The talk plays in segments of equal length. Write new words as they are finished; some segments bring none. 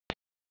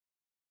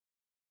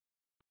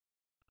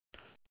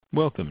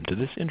Welcome to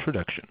this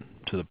introduction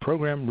to the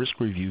Program Risk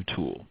Review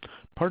Tool,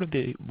 part of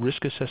the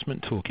Risk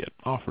Assessment Toolkit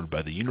offered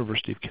by the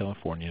University of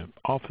California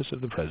Office of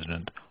the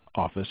President,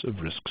 Office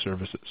of Risk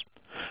Services.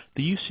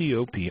 The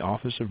UCOP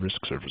Office of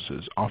Risk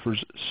Services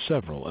offers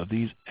several of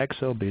these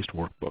Excel-based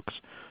workbooks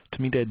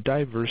to meet a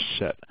diverse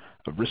set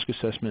of risk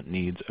assessment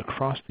needs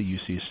across the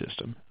UC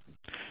system.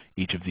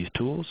 Each of these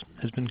tools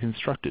has been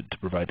constructed to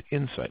provide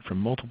insight from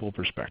multiple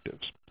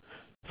perspectives.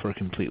 For a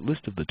complete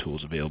list of the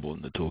tools available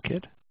in the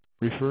toolkit,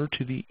 refer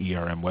to the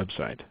ERM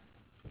website.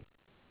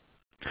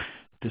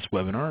 This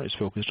webinar is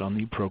focused on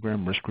the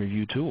Program Risk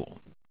Review tool.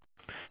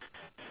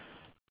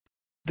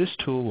 This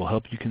tool will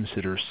help you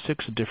consider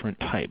 6 different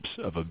types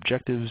of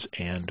objectives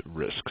and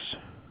risks.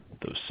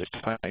 Those 6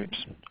 types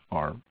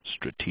are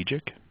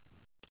strategic,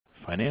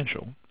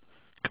 financial,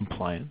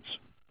 compliance,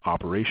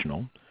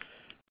 operational,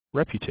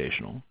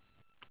 reputational,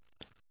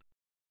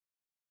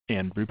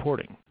 and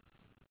reporting.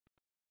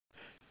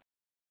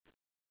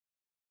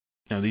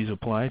 Now, these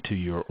apply to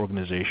your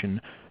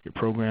organization, your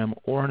program,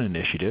 or an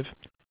initiative,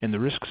 and the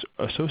risks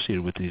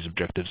associated with these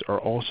objectives are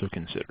also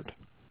considered.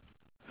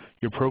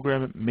 Your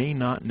program may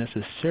not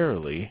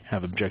necessarily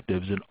have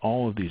objectives in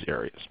all of these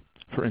areas.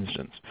 For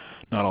instance,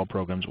 not all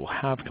programs will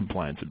have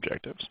compliance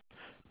objectives,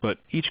 but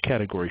each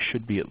category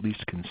should be at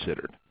least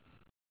considered.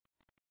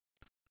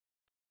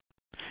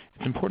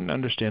 It's important to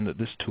understand that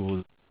this tool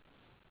is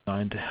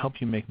designed to help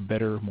you make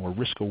better, more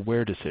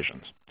risk-aware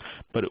decisions,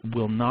 but it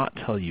will not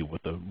tell you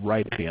what the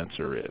right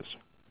answer is.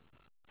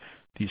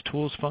 These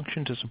tools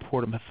function to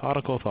support a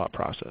methodical thought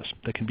process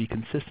that can be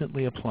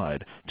consistently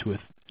applied to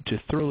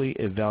thoroughly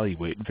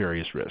evaluate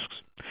various risks,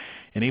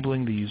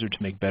 enabling the user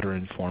to make better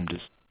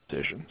informed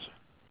decisions.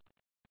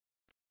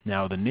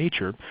 Now, the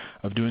nature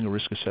of doing a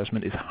risk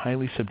assessment is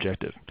highly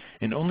subjective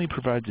and only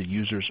provides a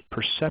user's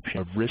perception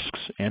of risks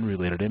and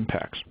related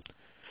impacts.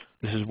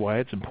 This is why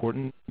it's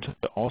important to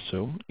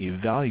also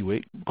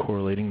evaluate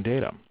correlating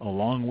data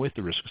along with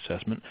the risk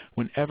assessment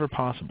whenever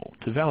possible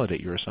to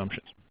validate your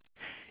assumptions.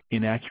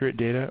 Inaccurate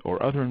data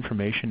or other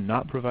information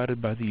not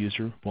provided by the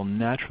user will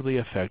naturally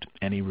affect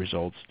any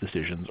results,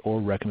 decisions, or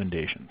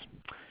recommendations.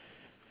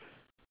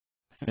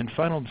 And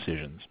final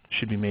decisions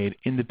should be made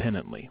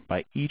independently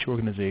by each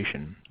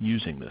organization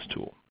using this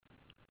tool.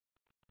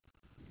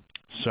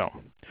 So,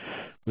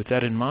 with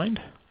that in mind,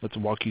 let's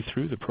walk you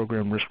through the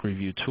Program Risk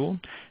Review tool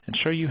and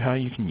show you how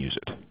you can use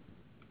it.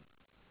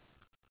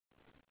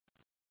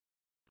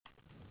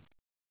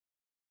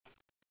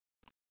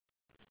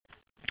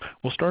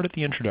 We'll start at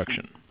the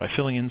introduction by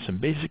filling in some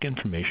basic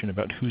information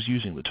about who's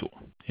using the tool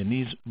in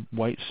these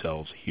white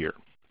cells here.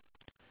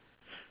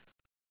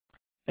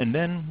 And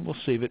then we'll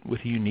save it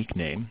with a unique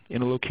name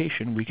in a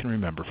location we can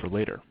remember for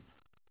later.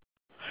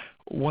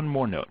 One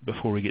more note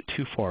before we get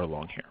too far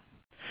along here.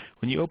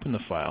 When you open the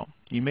file,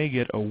 you may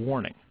get a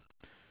warning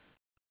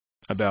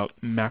about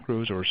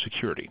macros or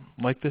security,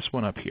 like this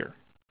one up here.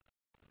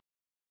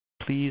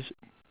 Please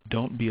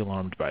don't be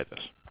alarmed by this.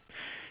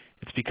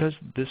 It's because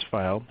this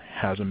file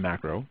has a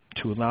macro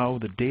to allow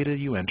the data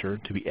you enter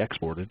to be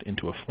exported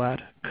into a flat,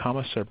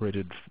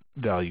 comma-separated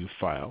value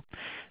file.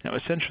 Now,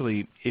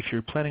 essentially, if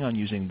you're planning on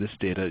using this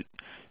data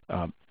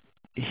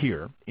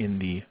here in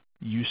the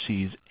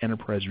UC's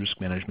Enterprise Risk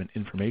Management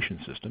Information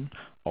System,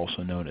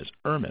 also known as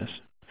ERMIS,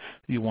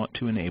 you want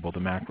to enable the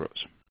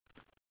macros.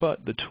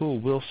 But the tool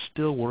will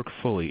still work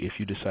fully if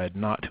you decide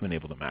not to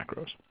enable the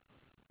macros.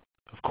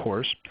 Of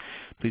course,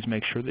 please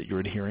make sure that you're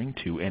adhering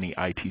to any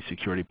IT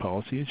security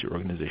policies your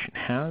organization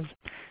has.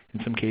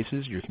 In some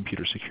cases, your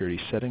computer security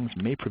settings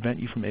may prevent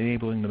you from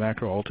enabling the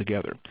macro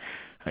altogether.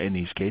 In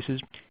these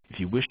cases, if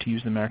you wish to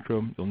use the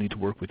macro, you'll need to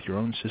work with your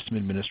own system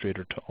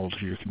administrator to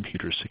alter your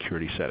computer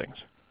security settings.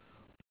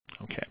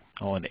 Okay,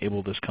 I'll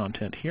enable this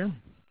content here.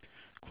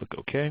 Click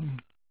OK.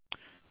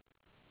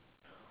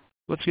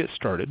 Let's get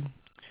started.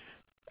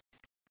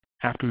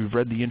 After we've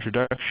read the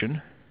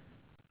introduction,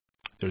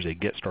 there's a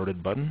Get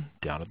Started button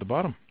down at the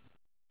bottom.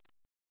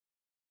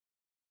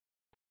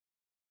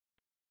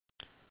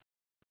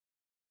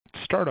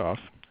 To start off,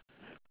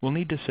 we'll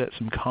need to set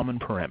some common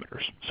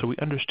parameters so we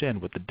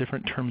understand what the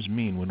different terms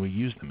mean when we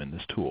use them in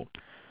this tool.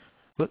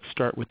 Let's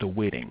start with the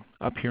weighting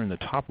up here in the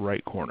top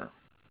right corner.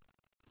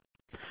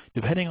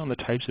 Depending on the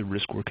types of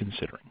risk we're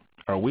considering,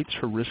 our weights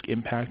for risk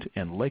impact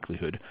and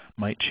likelihood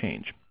might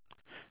change.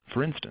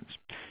 For instance,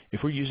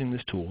 if we're using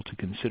this tool to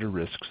consider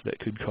risks that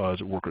could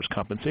cause workers'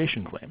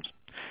 compensation claims,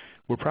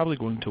 we're probably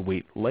going to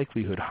weight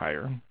likelihood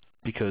higher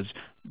because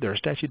there are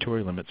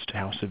statutory limits to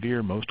how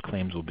severe most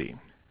claims will be.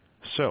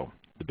 So,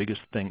 the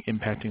biggest thing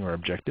impacting our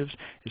objectives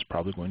is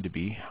probably going to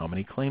be how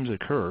many claims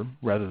occur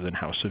rather than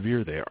how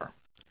severe they are.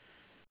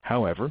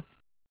 However,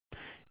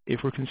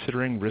 if we're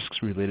considering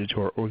risks related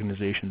to our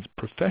organization's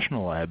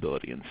professional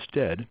liability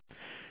instead,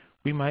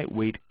 we might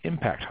weight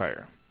impact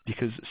higher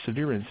because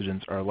severe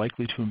incidents are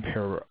likely to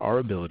impair our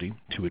ability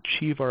to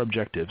achieve our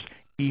objectives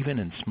even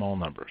in small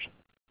numbers.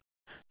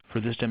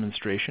 For this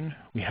demonstration,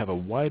 we have a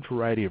wide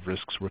variety of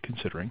risks we're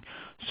considering,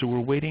 so we're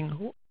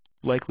weighting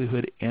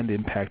likelihood and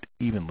impact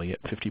evenly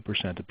at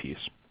 50%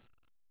 apiece.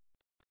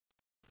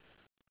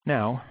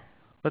 Now,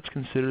 Let's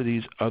consider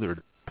these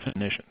other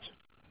definitions.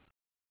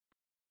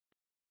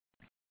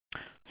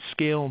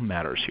 Scale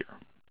matters here,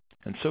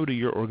 and so do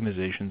your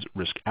organization's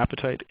risk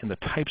appetite and the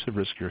types of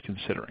risk you're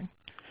considering.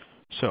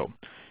 So,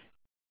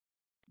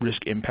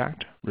 risk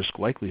impact, risk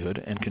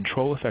likelihood, and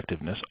control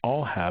effectiveness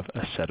all have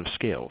a set of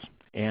scales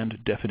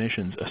and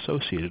definitions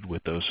associated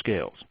with those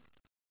scales.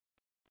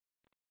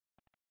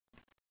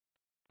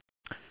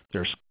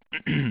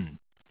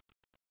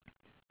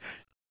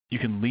 You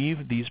can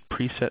leave these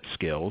preset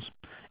scales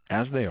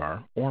as they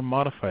are or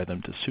modify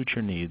them to suit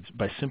your needs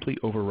by simply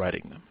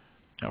overriding them.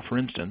 Now, for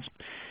instance,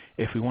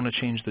 if we want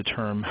to change the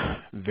term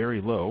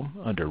very low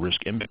under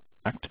risk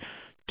impact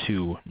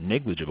to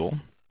negligible,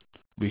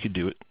 we could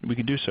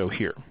do so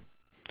here,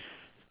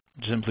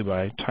 simply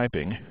by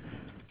typing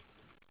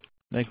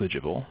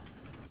negligible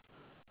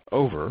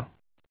over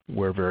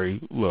where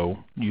very low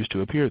used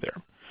to appear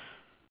there.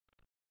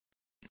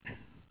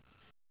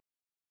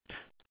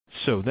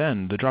 So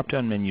then the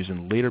drop-down menus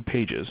in later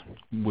pages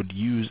would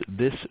use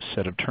this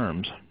set of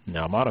terms,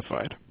 now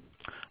modified.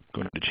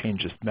 I'm going to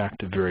change this back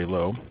to very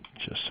low,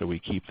 just so we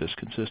keep this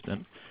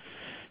consistent,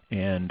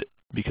 and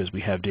because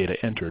we have data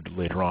entered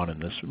later on in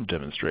this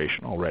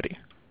demonstration already.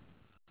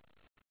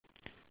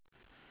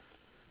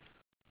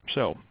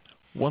 So,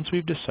 once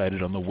we've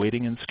decided on the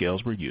weighting and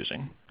scales we're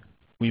using,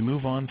 we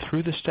move on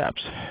through the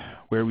steps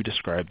where we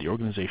describe the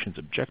organization's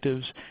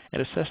objectives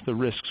and assess the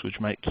risks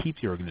which might keep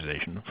the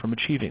organization from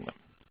achieving them.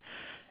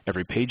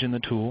 Every page in the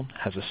tool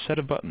has a set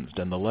of buttons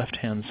down the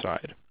left-hand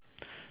side.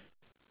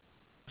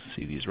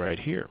 See these right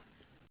here.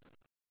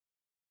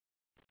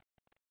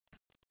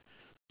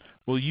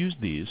 We'll use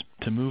these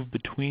to move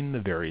between the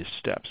various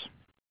steps.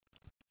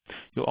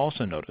 You'll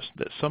also notice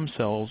that some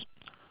cells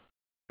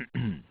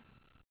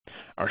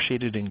are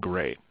shaded in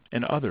gray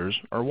and others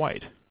are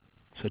white,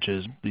 such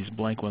as these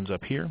blank ones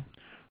up here,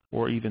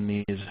 or even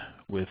these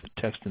with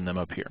text in them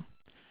up here.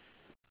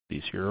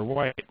 These here are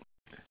white.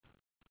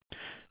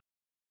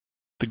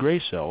 The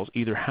gray cells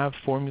either have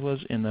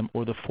formulas in them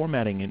or the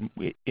formatting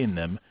in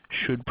them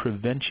should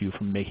prevent you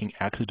from making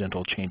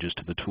accidental changes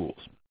to the tools.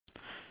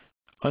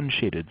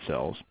 Unshaded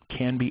cells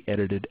can be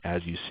edited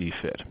as you see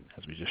fit,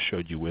 as we just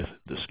showed you with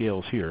the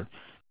scales here.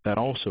 That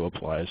also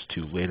applies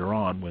to later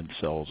on when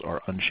cells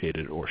are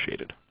unshaded or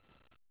shaded.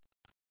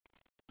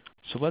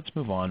 So let's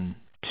move on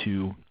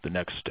to the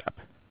next step.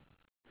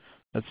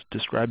 That's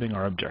describing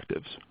our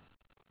objectives.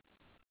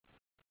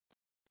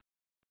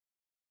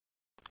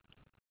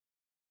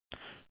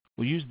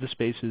 We'll use the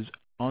spaces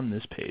on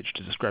this page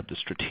to describe the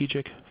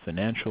strategic,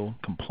 financial,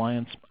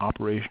 compliance,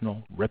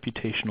 operational,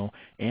 reputational,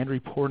 and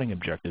reporting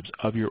objectives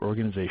of your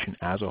organization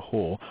as a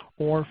whole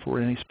or for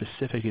any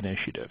specific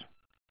initiative.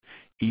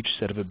 Each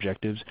set of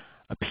objectives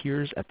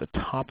appears at the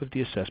top of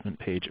the assessment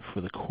page for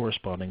the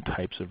corresponding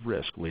types of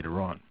risk later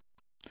on.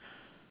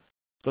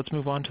 Let's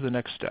move on to the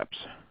next steps,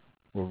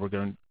 where we're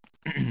going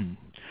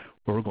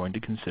to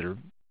consider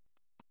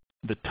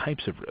the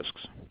types of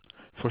risks.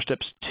 For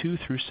steps 2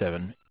 through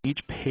 7, each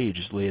page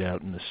is laid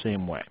out in the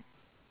same way.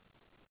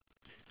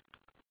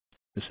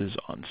 This is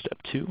on step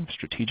 2,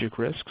 strategic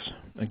risks.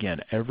 Again,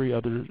 every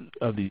other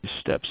of these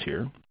steps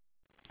here,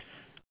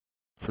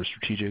 for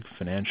strategic,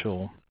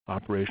 financial,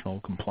 operational,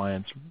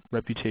 compliance,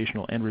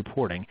 reputational, and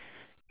reporting,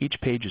 each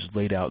page is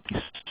laid out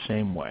the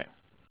same way.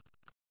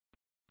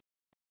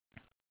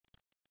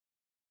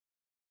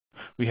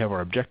 We have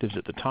our objectives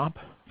at the top,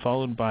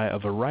 followed by a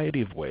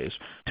variety of ways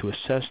to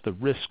assess the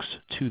risks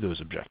to those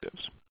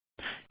objectives.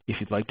 If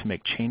you'd like to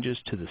make changes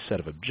to the set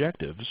of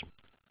objectives,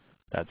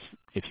 that's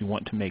if you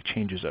want to make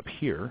changes up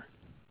here,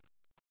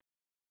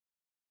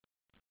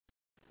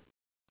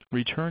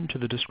 return to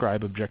the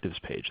Describe Objectives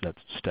page, that's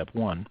step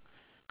 1,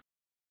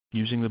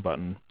 using the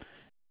button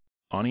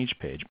on each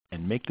page,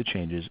 and make the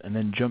changes, and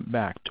then jump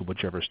back to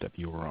whichever step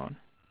you were on.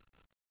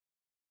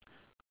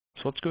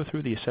 So let's go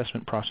through the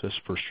assessment process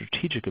for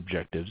strategic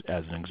objectives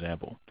as an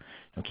example.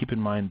 Now keep in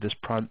mind this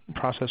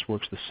process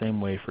works the same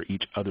way for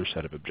each other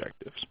set of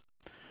objectives.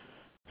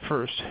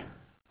 First,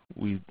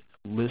 we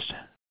list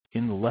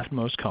in the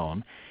leftmost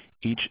column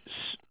each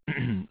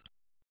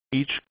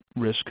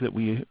risk that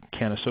we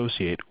can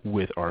associate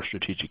with our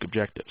strategic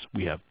objectives.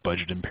 We have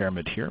budget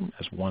impairment here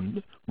as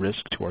one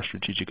risk to our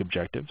strategic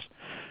objectives,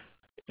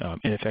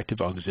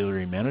 ineffective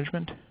auxiliary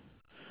management,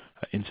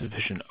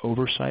 insufficient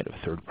oversight of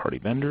third-party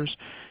vendors,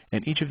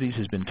 and each of these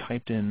has been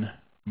typed in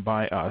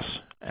by us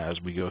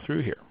as we go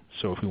through here.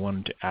 So if we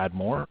wanted to add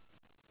more,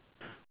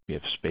 we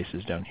have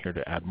spaces down here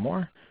to add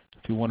more.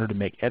 If we wanted to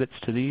make edits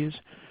to these,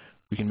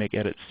 we can make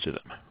edits to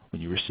them.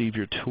 When you receive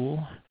your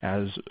tool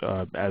as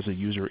a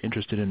user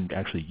interested in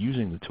actually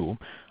using the tool,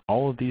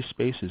 all of these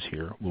spaces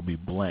here will be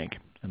blank,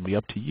 and it'll be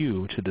up to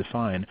you to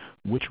define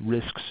which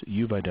risks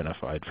you've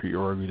identified for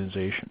your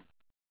organization.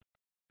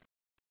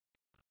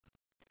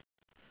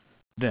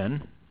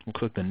 Then we'll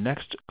click the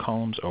next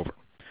columns over,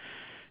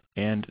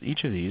 and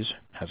each of these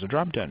has a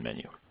drop-down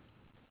menu.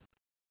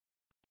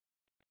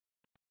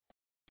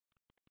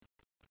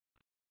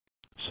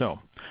 So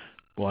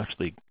we'll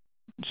actually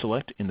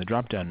select in the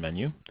drop-down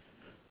menu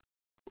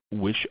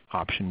which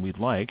option we'd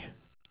like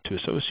to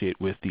associate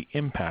with the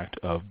impact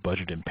of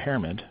budget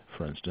impairment,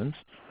 for instance.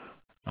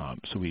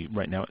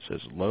 Right now it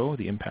says low,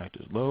 the impact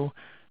is low.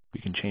 We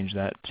can change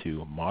that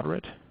to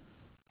moderate,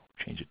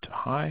 change it to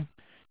high,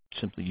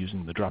 simply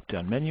using the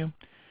drop-down menu.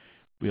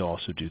 We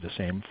also do the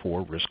same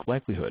for risk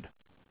likelihood.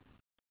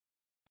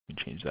 We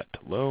can change that to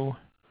low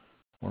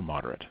or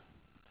moderate.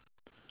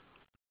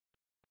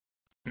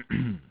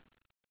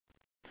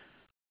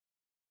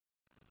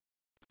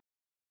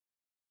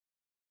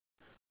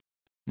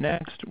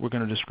 Next, we're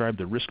going to describe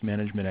the risk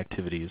management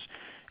activities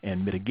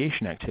and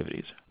mitigation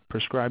activities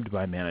prescribed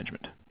by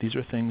management. These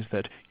are things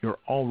that you're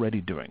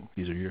already doing.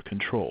 These are your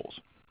controls.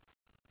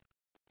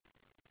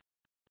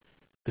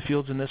 The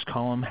fields in this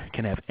column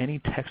can have any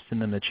text in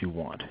them that you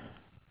want.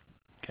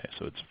 Okay,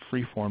 so it's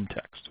free-form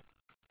text.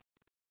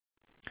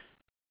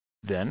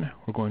 Then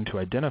we're going to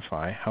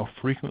identify how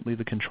frequently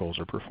the controls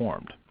are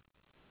performed.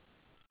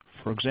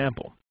 For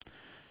example,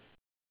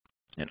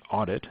 an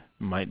audit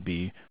might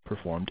be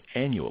performed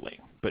annually,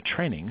 but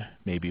training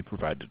may be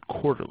provided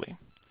quarterly.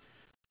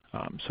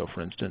 So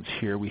for instance,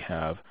 here we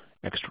have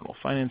external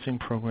financing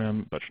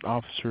program, budget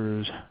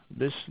officers.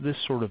 This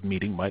sort of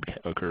meeting might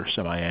occur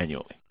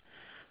semi-annually.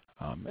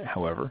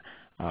 However,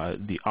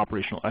 the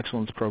operational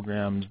excellence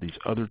programs, these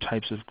other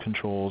types of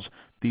controls,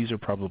 these are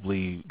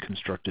probably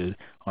constructed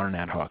on an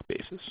ad hoc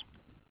basis.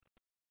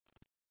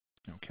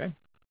 Okay.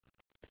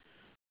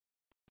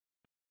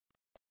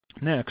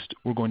 Next,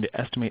 we're going to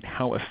estimate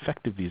how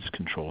effective these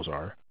controls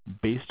are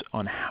based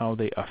on how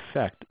they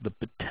affect the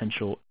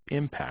potential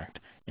impact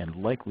and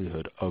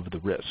likelihood of the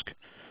risk.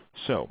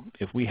 So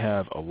if we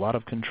have a lot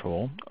of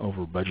control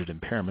over budget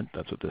impairment,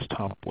 that's what this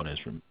top one is,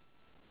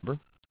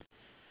 remember,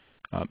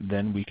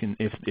 then we can,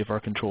 if our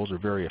controls are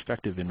very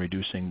effective in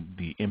reducing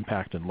the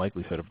impact and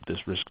likelihood of this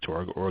risk to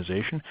our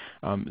organization,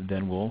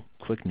 then we'll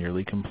click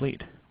nearly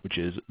complete, which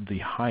is the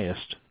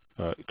highest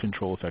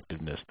control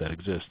effectiveness that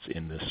exists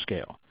in this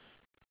scale.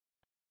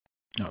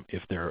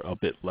 If they're a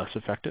bit less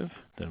effective,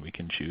 then we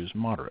can choose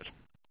moderate,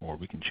 or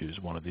we can choose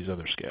one of these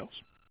other scales.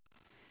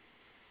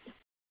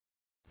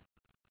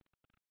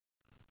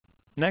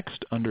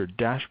 Next, under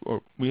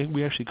dashboard,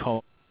 we actually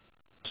call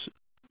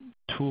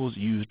tools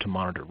used to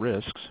monitor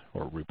risks,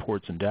 or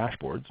reports and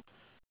dashboards.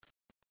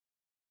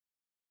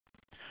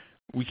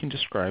 We can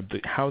describe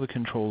how the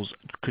control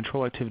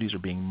activities are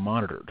being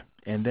monitored,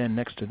 and then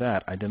next to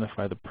that,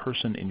 identify the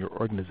person in your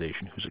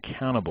organization who's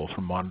accountable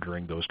for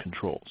monitoring those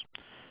controls.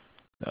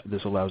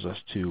 This allows us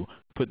to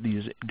put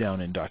these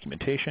down in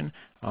documentation,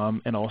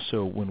 and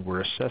also when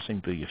we're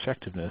assessing the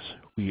effectiveness,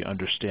 we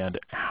understand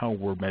how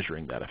we're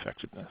measuring that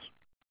effectiveness.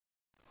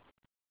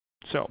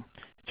 So,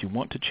 if you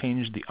want to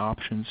change the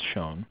options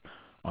shown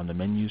on the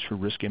menus for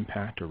risk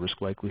impact or risk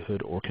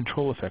likelihood or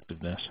control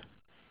effectiveness,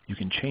 you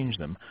can change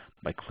them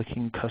by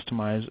clicking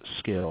Customize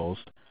Scales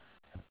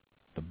at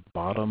the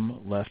bottom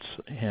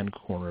left-hand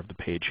corner of the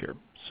page here.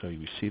 So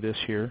you see this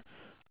here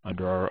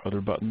under our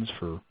other buttons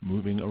for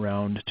moving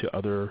around to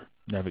other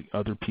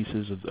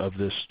pieces of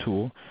this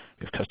tool.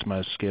 We have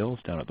Customize Scales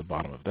down at the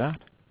bottom of that.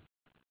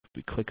 If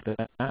we click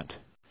that,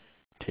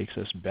 it takes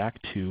us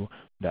back to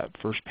that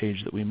first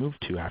page that we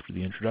moved to after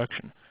the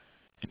introduction.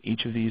 And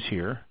each of these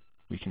here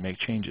we can make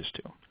changes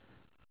to.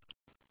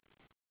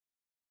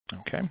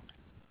 Okay.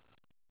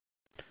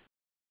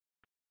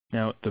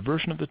 Now, the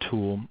version of the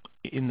tool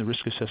in the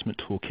Risk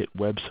Assessment Toolkit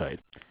website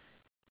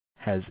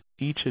has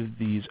each of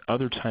these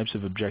other types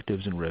of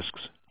objectives and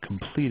risks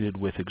completed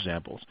with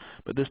examples.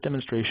 But this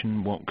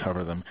demonstration won't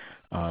cover them,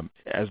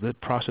 as the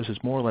process is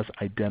more or less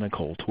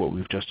identical to what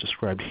we've just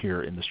described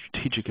here in the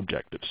Strategic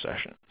Objectives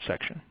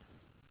section.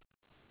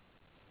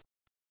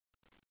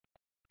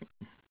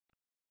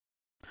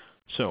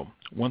 So,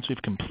 once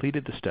we've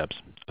completed the steps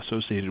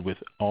associated with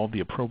all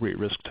the appropriate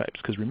risk types,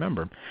 because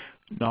remember,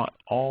 not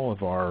all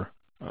of our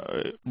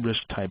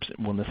risk types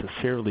will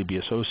necessarily be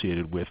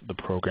associated with the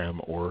program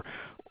or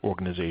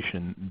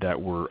organization that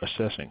we're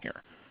assessing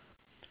here.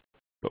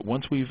 But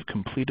once we've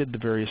completed the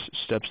various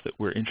steps that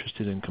we're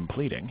interested in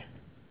completing,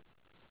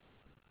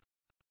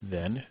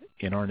 then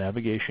in our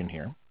navigation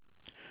here,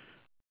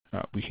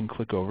 we can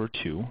click over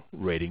to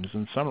Ratings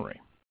and Summary.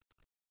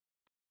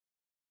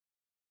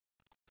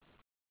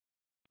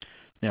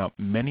 Now,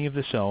 many of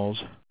the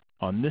cells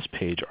on this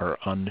page are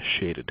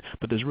unshaded,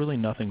 but there's really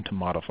nothing to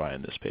modify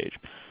in this page.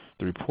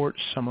 The report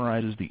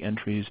summarizes the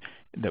entries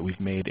that we've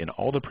made in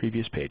all the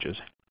previous pages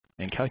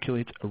and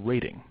calculates a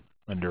rating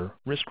under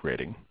Risk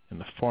Rating in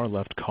the far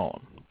left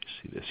column. You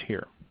see this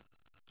here.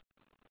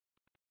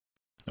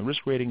 The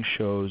risk rating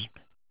shows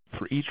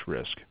for each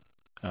risk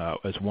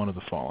as one of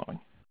the following.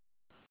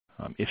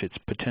 If it's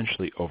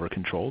potentially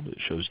over-controlled, it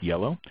shows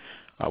yellow.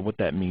 What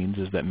that means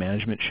is that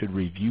management should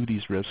review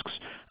these risks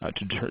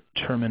to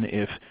determine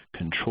if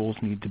controls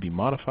need to be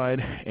modified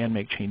and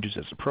make changes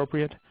as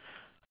appropriate.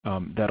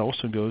 That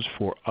also goes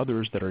for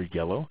others that are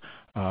yellow,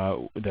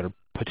 that are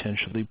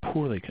potentially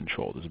poorly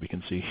controlled, as we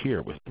can see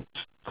here with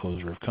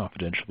disclosure of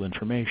confidential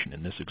information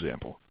in this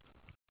example.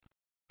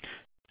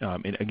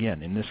 And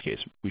again, in this case,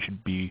 we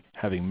should be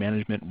having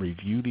management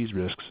review these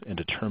risks and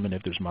determine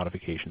if there's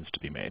modifications to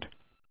be made.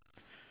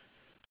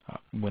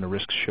 When a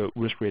risk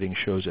rating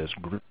shows as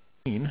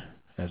green,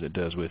 as it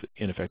does with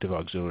ineffective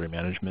auxiliary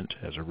management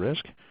as a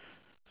risk,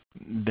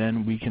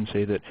 then we can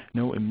say that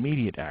no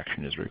immediate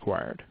action is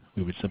required.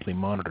 We would simply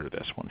monitor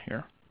this one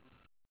here.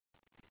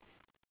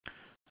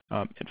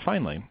 And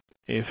finally,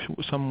 if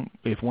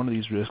one of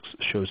these risks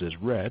shows as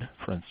red,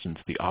 for instance,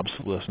 the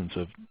obsolescence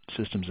of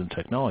systems and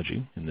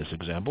technology in this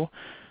example,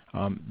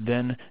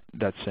 then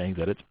that's saying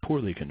that it's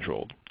poorly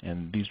controlled,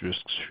 and these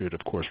risks should,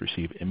 of course,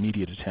 receive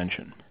immediate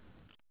attention.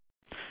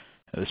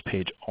 Now, this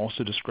page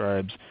also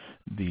describes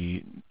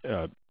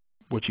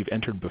what you've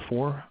entered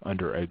before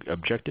under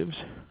objectives.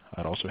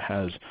 It also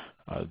has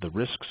the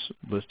risks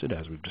listed,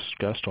 as we've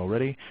discussed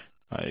already.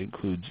 It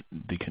includes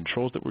the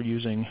controls that we're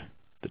using,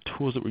 the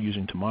tools that we're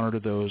using to monitor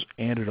those,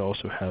 and it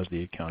also has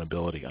the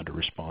accountability under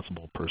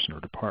responsible person or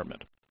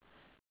department.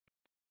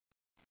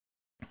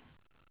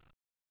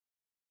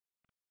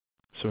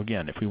 So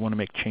again, if we want to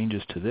make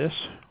changes to this,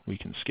 we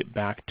can skip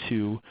back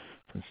to,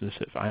 for instance,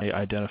 if I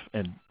identify,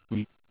 and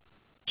we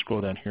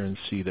scroll down here and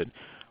see that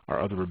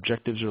our other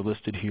objectives are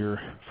listed here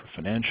for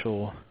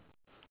financial,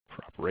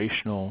 for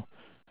operational,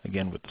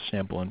 again with the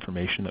sample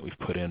information that we've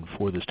put in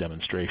for this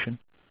demonstration.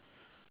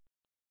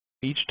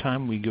 Each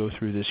time we go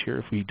through this here,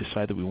 if we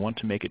decide that we want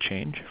to make a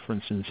change, for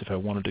instance, if I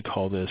wanted to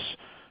call this,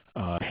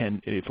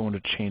 if I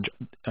wanted to change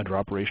under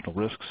operational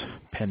risks,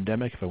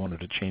 pandemic, if I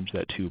wanted to change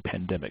that to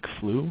pandemic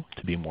flu,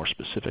 to be more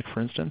specific, for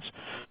instance,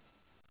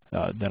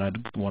 then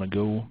I'd want to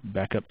go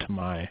back up to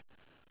my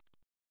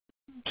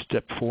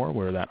step 4,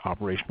 where that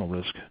operational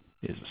risk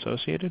is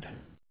associated.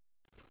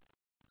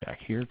 Back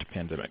here to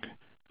pandemic.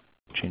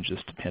 Change this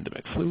to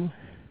pandemic flu.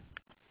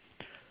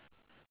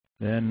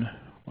 Then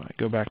when I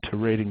go back to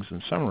ratings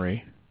and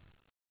summary,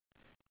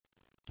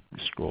 we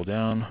scroll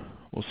down,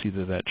 we'll see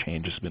that that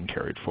change has been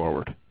carried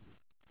forward.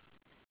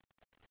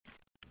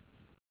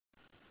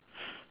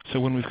 So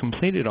when we've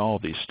completed all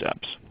of these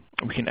steps,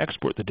 we can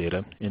export the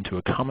data into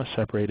a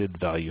comma-separated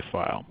value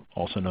file,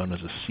 also known as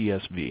a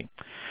CSV.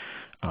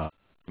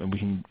 And we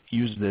can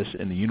use this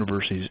in the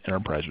university's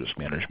enterprise risk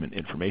management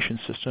information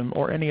system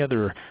or any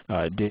other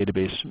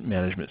database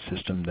management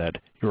system that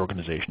your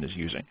organization is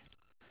using.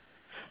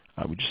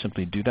 We just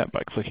simply do that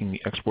by clicking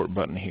the export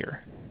button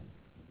here.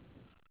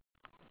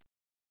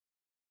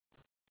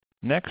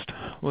 Next,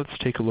 let's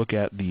take a look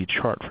at the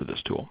chart for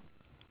this tool.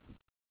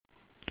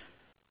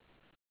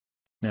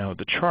 Now,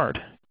 the chart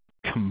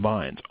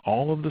combines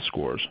all of the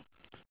scores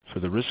for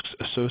the risks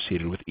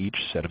associated with each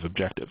set of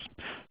objectives.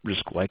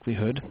 Risk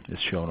likelihood is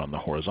shown on the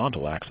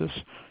horizontal axis.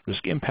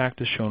 Risk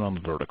impact is shown on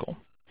the vertical.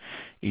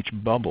 Each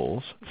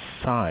bubble's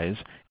size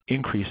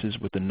increases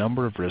with the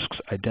number of risks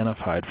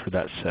identified for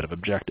that set of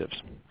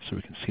objectives. So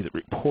we can see that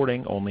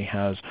reporting only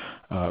has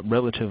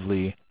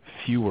relatively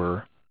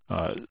fewer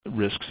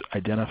risks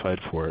identified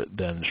for it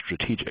than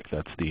strategic.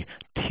 That's the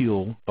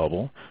teal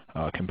bubble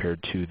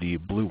compared to the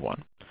blue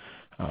one.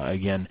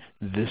 Again,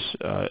 this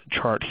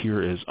chart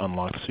here is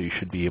unlocked, so you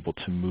should be able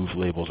to move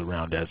labels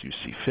around as you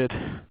see fit,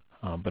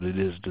 but it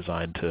is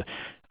designed to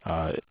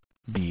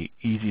be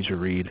easy to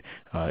read.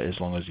 As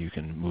long as you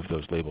can move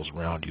those labels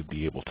around, you'll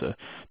be able to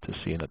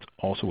see, and that's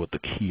also what the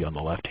key on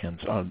the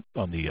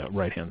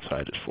right-hand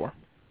side is for.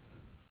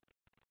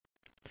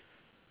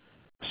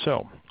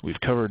 So we've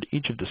covered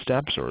each of the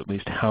steps, or at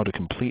least how to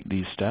complete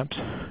these steps,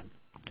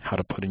 how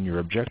to put in your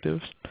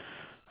objectives,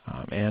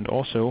 and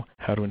also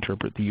how to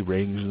interpret the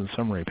ratings and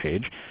summary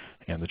page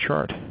and the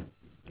chart.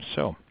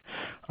 So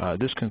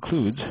this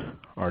concludes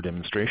our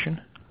demonstration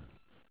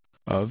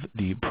of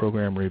the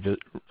program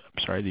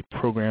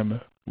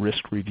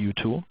risk review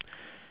tool.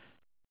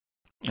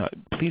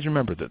 Please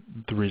remember that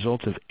the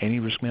results of any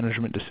risk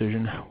management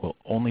decision will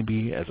only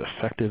be as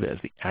effective as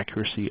the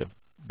accuracy of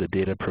the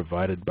data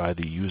provided by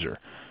the user.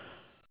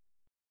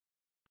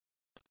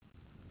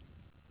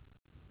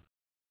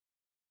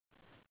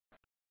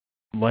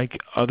 Like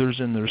others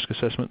in the Risk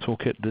Assessment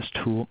Toolkit, this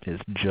tool is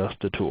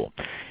just a tool.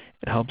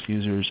 It helps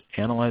users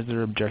analyze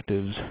their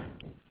objectives,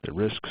 their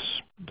risks,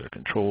 their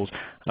controls,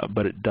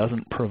 but it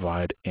doesn't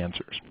provide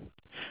answers.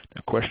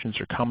 Now,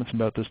 questions or comments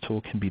about this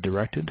tool can be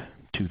directed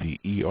to the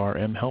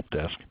ERM Help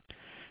Desk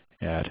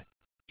at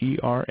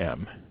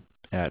erm@ucop.edu.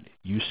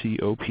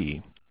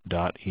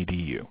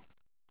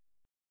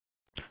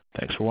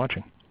 Thanks for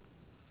watching.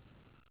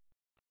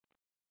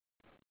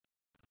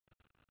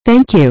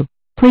 Thank you.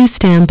 Please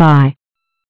stand by.